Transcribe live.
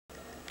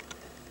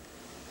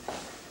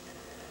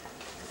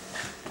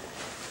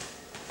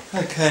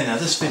Okay, now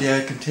this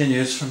video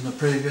continues from the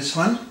previous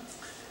one.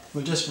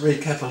 We'll just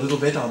recap a little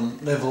bit on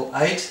level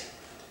 8.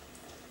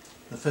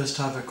 The first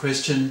type of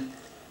question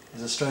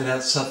is a straight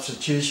out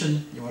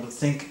substitution. You want to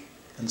think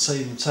and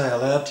say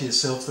aloud to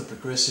yourself the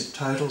progressive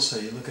total. So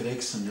you look at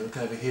x and you look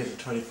over here to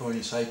 24 and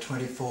you say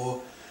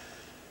 24.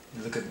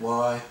 You look at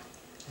y,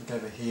 look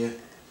over here,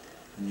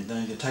 and you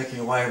know you're taking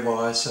away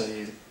y, so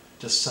you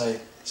just say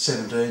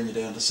 17, you're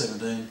down to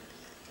 17,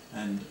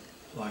 and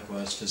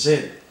likewise for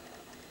z.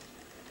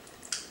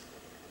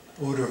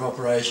 Order of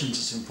operations,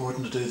 it's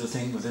important to do the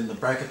thing within the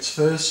brackets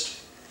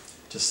first.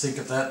 Just think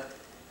of that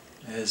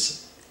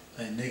as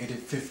a negative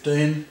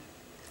 15,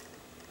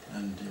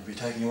 and you'll be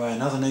taking away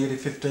another negative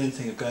 15.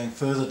 Think of going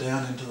further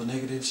down into the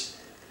negatives,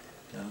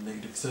 down to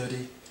negative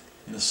 30.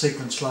 In a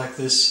sequence like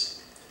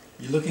this,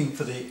 you're looking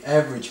for the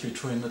average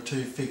between the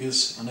two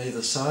figures on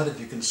either side. If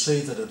you can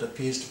see that it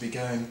appears to be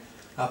going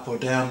up or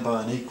down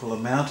by an equal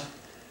amount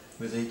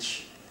with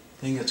each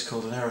thing, it's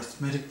called an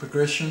arithmetic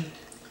progression.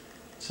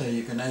 So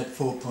you can add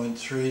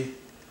 4.3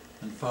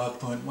 and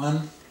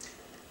 5.1,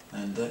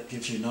 and that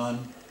gives you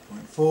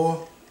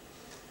 9.4,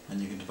 and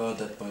you can divide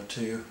that by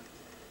 2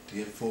 to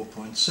get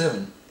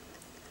 4.7.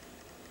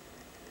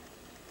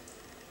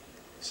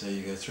 So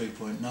you go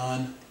 3.9,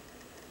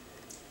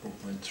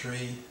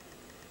 4.3,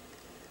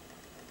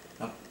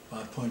 up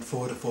by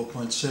 0.4 to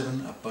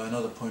 4.7, up by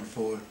another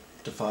 0.4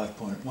 to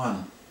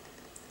 5.1.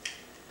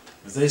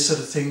 With these sort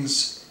of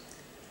things,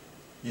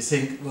 you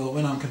think, well,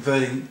 when I'm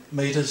converting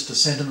metres to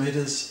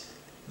centimetres,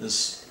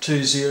 there's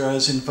 2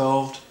 zeros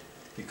involved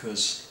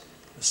because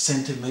a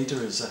centimetre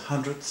is a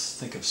hundredth,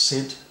 think of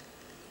cent.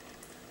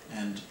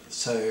 And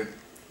so,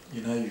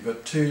 you know, you've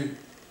got 2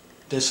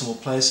 decimal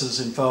places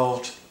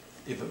involved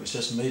if it was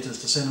just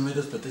metres to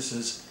centimetres, but this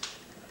is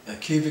a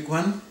cubic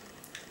one.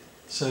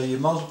 So you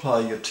multiply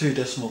your 2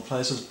 decimal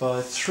places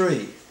by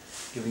 3,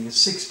 giving you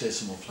 6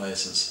 decimal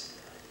places.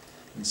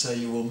 And so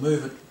you will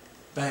move it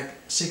back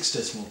 6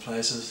 decimal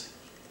places,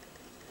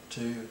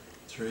 2,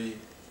 3,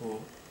 4,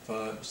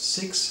 5,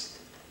 6,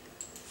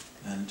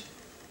 and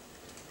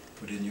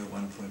put in your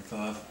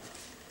 1.5.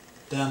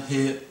 Down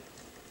here,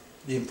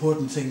 the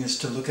important thing is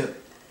to look at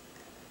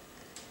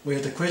where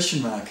the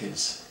question mark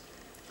is.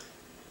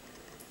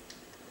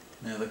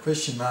 Now the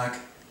question mark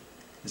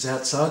is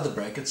outside the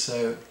bracket,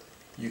 so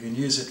you can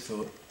use it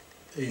for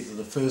either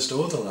the first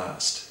or the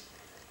last.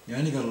 You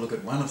only got to look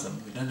at one of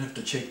them. You don't have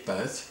to check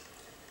both.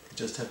 You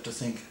just have to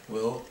think,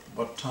 well,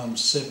 what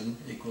times 7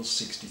 equals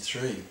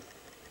 63?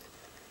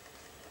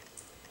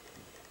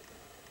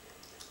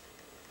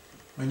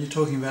 When you're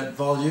talking about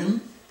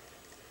volume,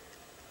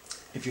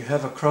 if you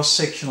have a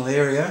cross-sectional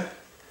area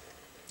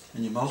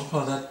and you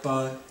multiply that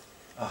by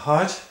a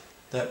height,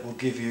 that will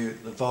give you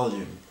the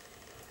volume.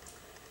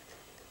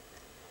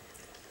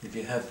 If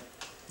you have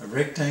a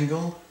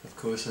rectangle, of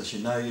course, as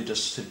you know, you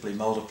just simply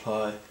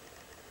multiply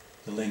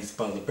the length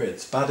by the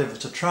breadth. But if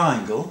it's a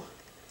triangle,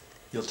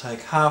 you'll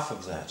take half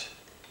of that.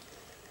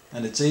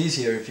 And it's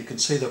easier, if you can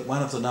see that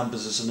one of the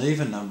numbers is an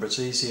even number, it's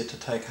easier to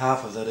take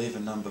half of that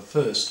even number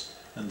first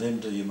and then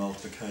do your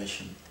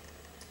multiplication.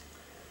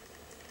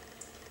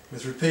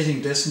 With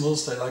repeating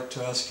decimals, they like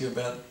to ask you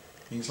about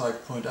things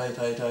like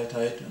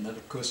 0.8888, and that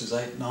of course is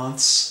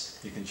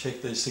 8/9. You can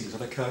check these things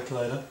on a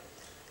calculator.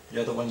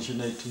 The other ones you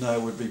need to know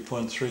would be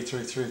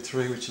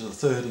 0.3333, which is a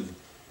third, and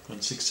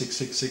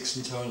 0.6666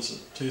 and so on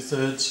is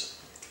 2/3.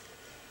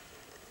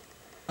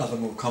 Other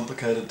more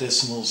complicated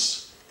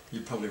decimals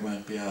you probably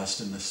won't be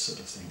asked in this sort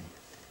of thing.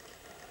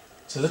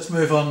 So let's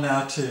move on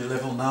now to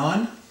level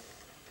 9.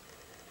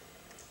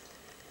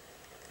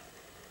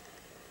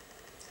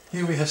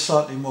 Here we have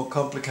slightly more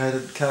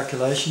complicated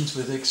calculations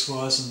with x,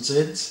 y's and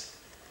z's.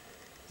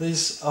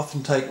 These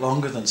often take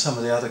longer than some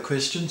of the other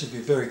questions. If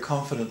you're very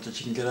confident that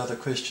you can get other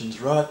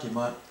questions right, you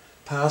might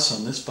pass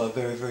on this by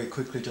very, very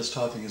quickly just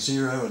typing a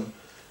 0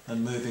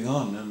 and moving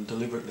on and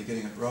deliberately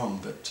getting it wrong.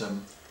 But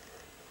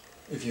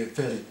if you're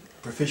fairly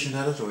proficient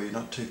at it, or you're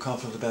not too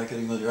confident about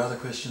getting all your other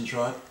questions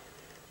right,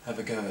 have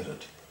a go at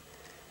it,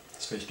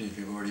 especially if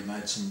you've already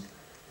made some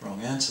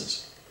wrong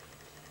answers.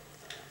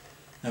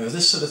 Now with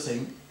this sort of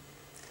thing,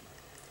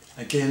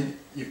 again,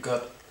 you've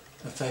got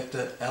a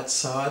factor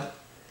outside.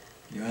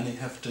 You only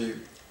have to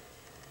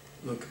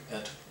look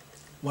at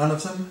one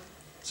of them,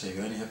 so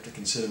you only have to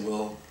consider,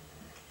 well,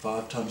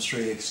 5 times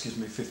 3x gives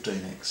me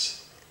 15x.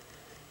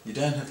 You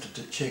don't have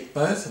to check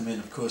both. I mean,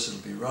 of course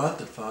it'll be right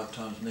that 5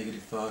 times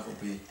negative 5 will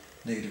be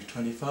negative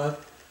 25,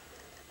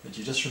 but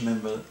you just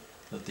remember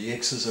that the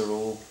x's are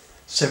all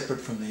separate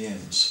from the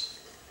m's.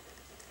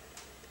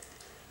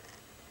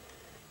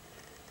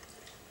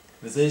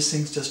 With these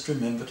things, just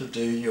remember to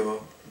do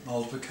your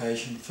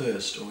multiplication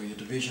first, or your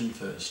division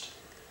first.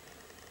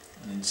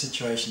 And in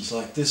situations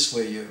like this,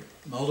 where you're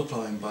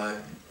multiplying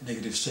by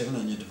 -7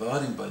 and you're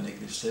dividing by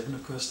 -7,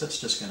 of course that's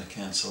just going to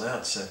cancel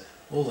out, so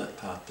all that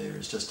part there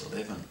is just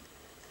 11.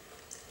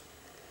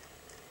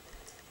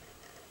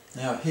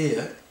 Now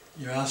here,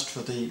 you're asked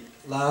for the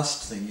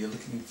last thing. You're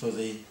looking for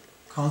the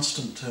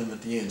constant term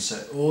at the end,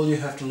 so all you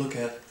have to look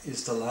at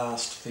is the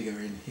last figure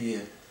in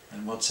here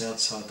and what's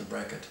outside the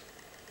bracket.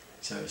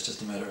 So it's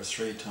just a matter of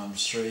 3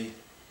 times 3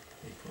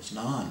 equals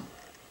 9.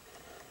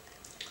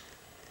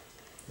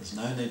 There's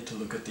no need to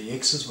look at the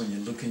x's when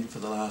you're looking for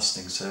the last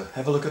thing. So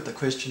have a look at the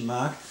question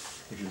mark.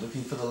 If you're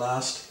looking for the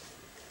last,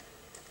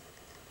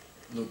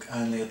 look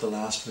only at the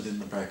last within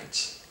the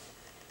brackets.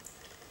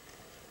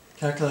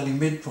 Calculating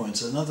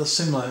midpoints. Another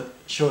similar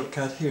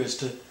shortcut here is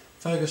to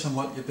focus on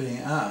what you're being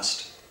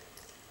asked.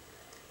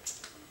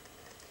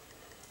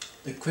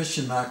 The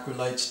question mark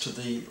relates to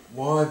the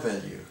y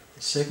value,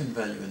 the second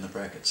value in the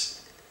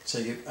brackets. So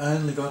you've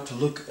only got to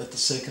look at the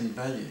second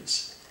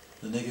values,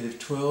 the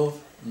 -12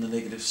 and the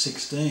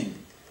 -16.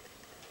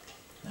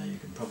 Now you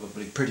can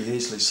probably pretty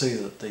easily see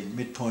that the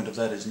midpoint of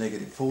that is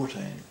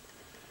 -14.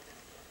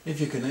 If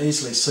you can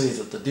easily see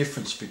that the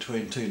difference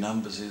between two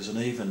numbers is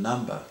an even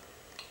number,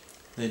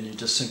 then you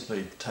just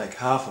simply take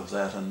half of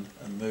that and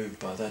move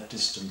by that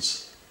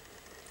distance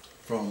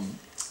from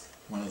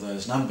one of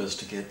those numbers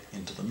to get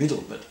into the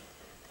middle. But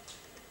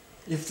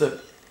if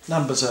the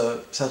numbers are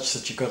such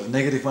that you've got a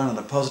negative one and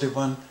a positive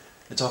one,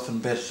 it's often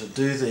better to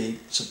do the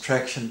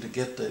subtraction to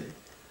get the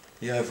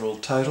overall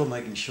total,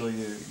 making sure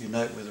you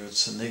note whether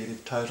it's a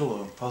negative total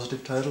or a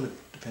positive total,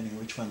 depending on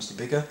which one's the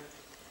bigger,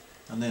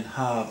 and then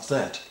halve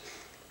that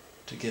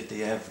to get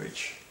the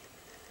average.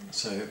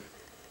 So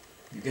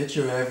you get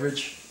your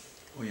average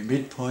or your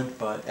midpoint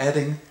by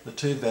adding the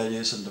two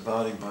values and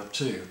dividing by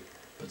 2,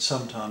 but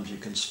sometimes you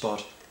can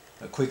spot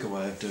a quicker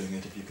way of doing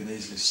it if you can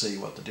easily see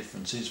what the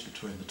difference is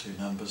between the two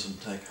numbers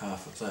and take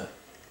half of that.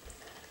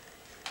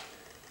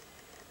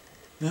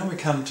 Now we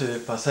come to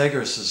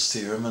Pythagoras'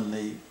 theorem and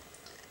the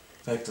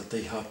fact that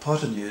the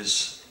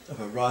hypotenuse of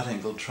a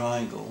right-angled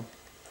triangle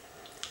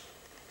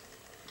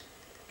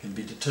can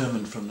be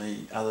determined from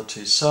the other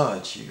two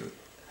sides. You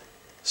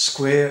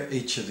square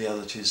each of the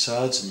other two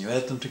sides and you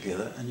add them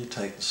together and you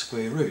take the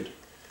square root.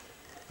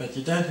 But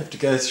you don't have to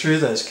go through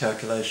those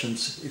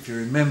calculations if you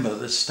remember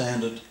the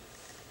standard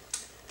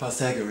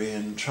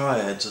Pythagorean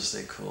triads, as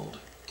they're called.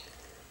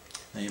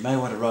 Now you may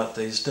want to write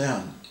these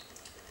down.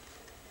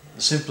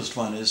 The simplest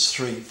one is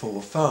 3,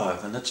 4,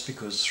 5, and that's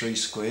because 3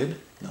 squared,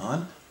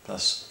 9,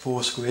 plus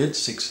 4 squared,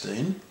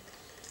 16,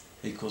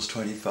 equals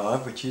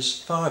 25, which is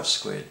 5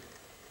 squared.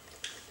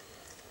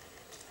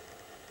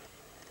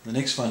 The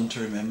next one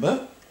to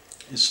remember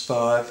is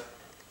 5,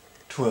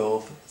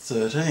 12,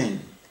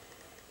 13.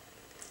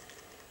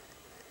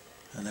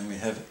 And then we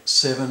have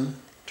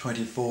 7,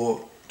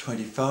 24,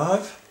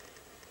 25.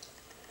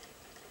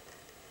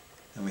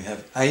 And we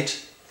have 8,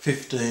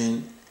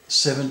 15,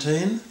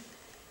 17.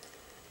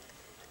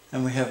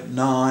 And we have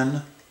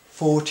 9,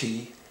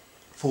 40,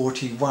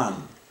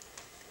 41.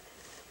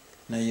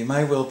 Now you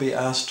may well be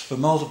asked for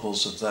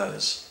multiples of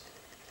those.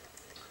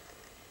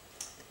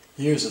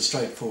 Here's a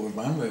straightforward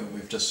one where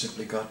we've just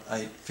simply got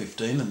 8,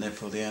 15 and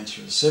therefore the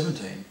answer is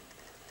 17.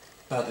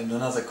 But in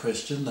another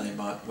question they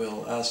might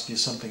well ask you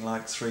something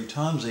like 3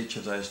 times each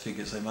of those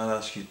figures. They might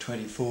ask you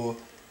 24,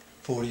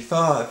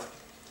 45.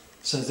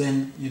 So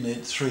then you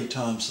need 3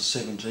 times the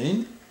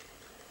 17,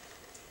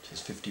 which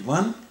is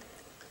 51,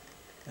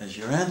 as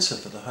your answer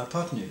for the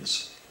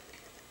hypotenuse.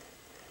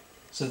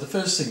 So the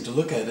first thing to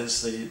look at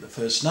is the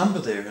first number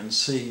there and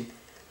see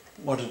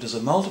what it is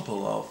a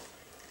multiple of,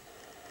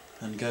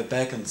 and go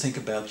back and think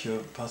about your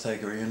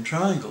Pythagorean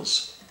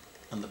triangles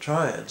and the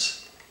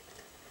triads.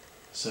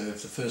 So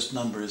if the first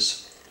number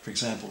is, for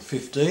example,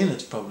 15,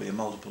 it's probably a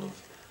multiple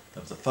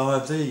of the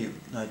 5 there.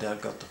 You've no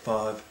doubt got the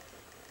 5,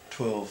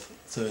 12,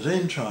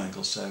 13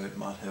 triangle, so it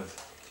might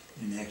have,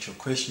 in the actual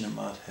question, it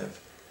might have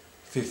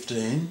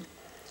 15,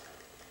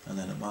 and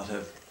then it might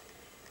have,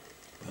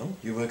 well,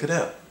 you work it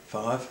out.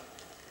 5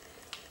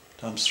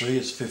 times 3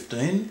 is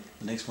 15,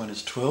 the next one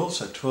is 12,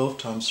 so 12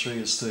 times 3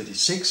 is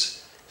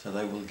 36, so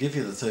they will give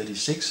you the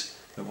 36,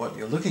 but what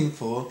you're looking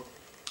for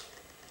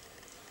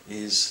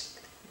is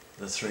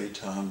the 3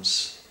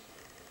 times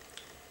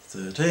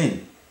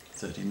 13,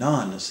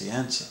 39 is the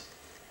answer.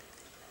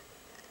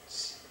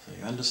 So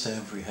you understand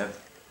if we have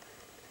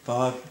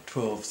 5,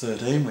 12,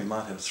 13, we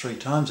might have 3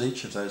 times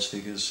each of those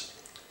figures,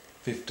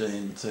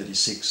 15,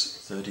 36,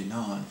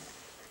 39.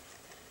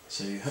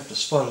 So you have to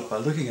spot it by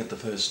looking at the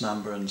first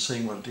number and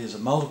seeing what it is a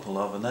multiple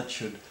of, and that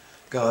should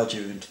guide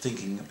you into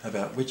thinking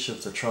about which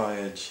of the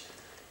triads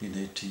you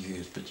need to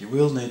use. But you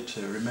will need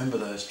to remember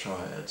those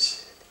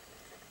triads.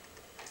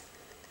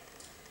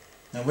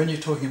 Now when you're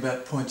talking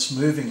about points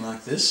moving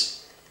like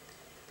this,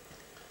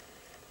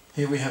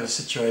 here we have a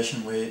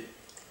situation where,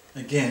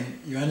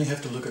 again, you only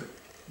have to look at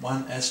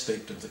one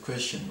aspect of the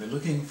question. We're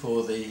looking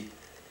for the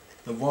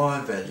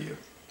y value.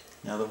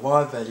 Now the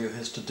y value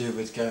has to do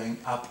with going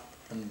up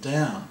and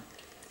down.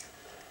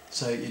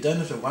 So you don't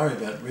have to worry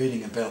about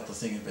reading about the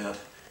thing about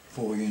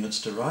 4 units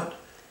to right.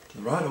 To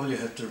the right, all you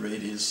have to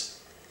read is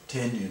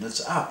 10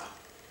 units up.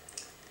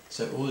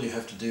 So all you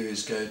have to do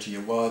is go to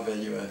your y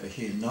value over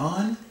here,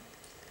 9,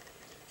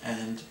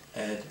 and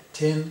add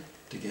 10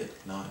 to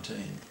get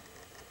 19.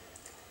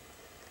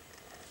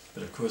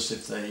 But of course,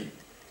 if they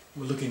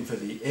were looking for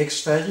the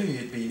x value,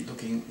 you'd be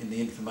looking in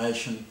the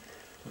information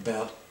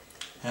about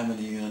how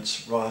many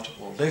units right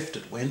or left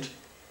it went,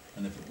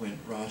 and if it went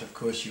right, of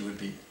course, you would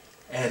be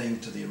adding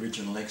to the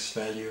original x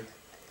value,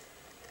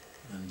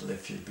 and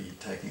left you'd be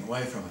taking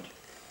away from it.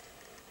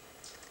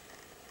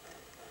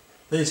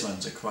 These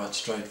ones are quite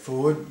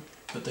straightforward,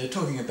 but they're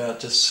talking about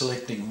just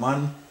selecting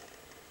one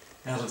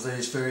out of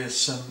these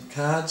various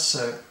cards.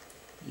 So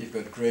you've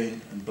got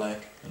green and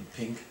black and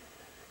pink,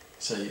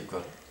 so you've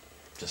got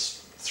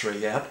just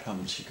 3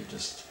 outcomes. You could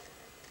just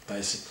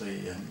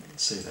basically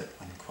see that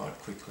one quite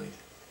quickly.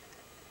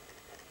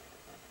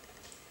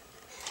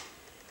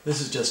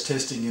 This is just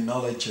testing your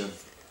knowledge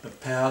of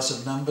powers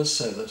of numbers,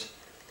 so that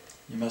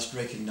you must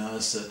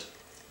recognise that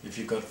if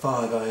you've got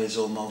 5 a's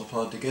all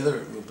multiplied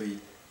together, it will be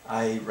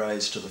a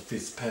raised to the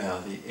 5th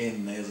power. The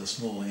n there, the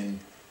small n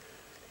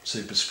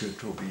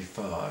superscript, will be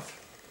 5.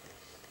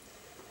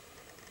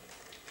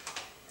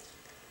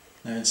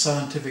 Now in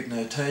scientific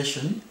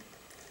notation,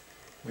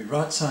 we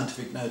write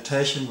scientific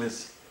notation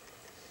with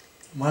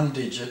 1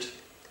 digit,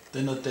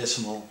 then a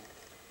decimal,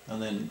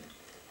 and then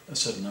a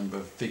certain number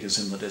of figures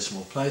in the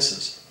decimal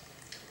places.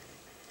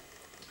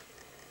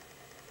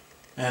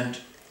 And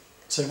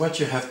so what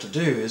you have to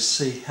do is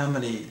see how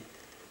many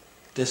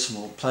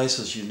decimal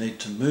places you need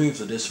to move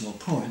the decimal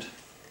point,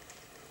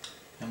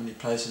 how many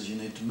places you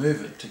need to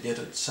move it to get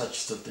it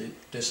such that the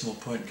decimal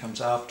point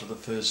comes after the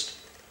first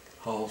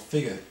whole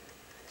figure.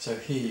 So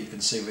here you can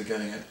see we're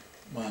going at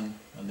 1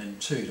 and then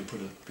 2 to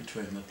put it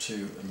between the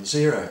 2 and the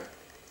 0.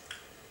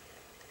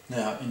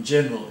 Now in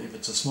general, if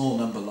it's a small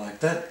number like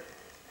that,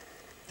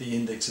 the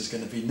index is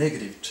going to be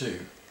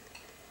 -2,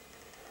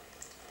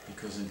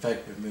 because in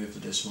fact we've moved the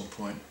decimal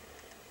point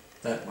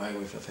that way.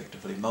 We've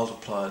effectively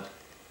multiplied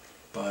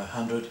by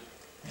 100,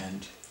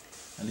 and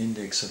an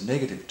index of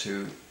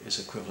 -2 is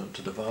equivalent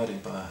to dividing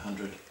by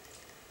 100.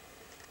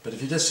 But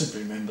if you just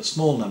simply remember,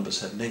 small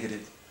numbers have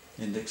negative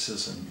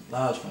indexes and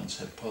large ones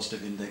have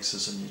positive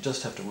indexes, and you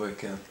just have to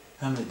work out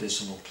how many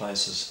decimal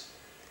places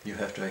you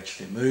have to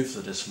actually move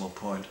the decimal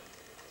point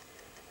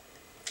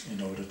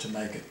in order to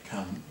make it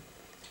come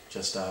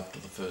just after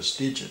the first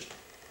digit.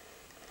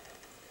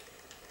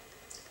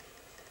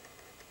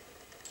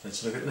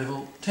 Let's look at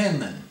level 10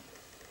 then.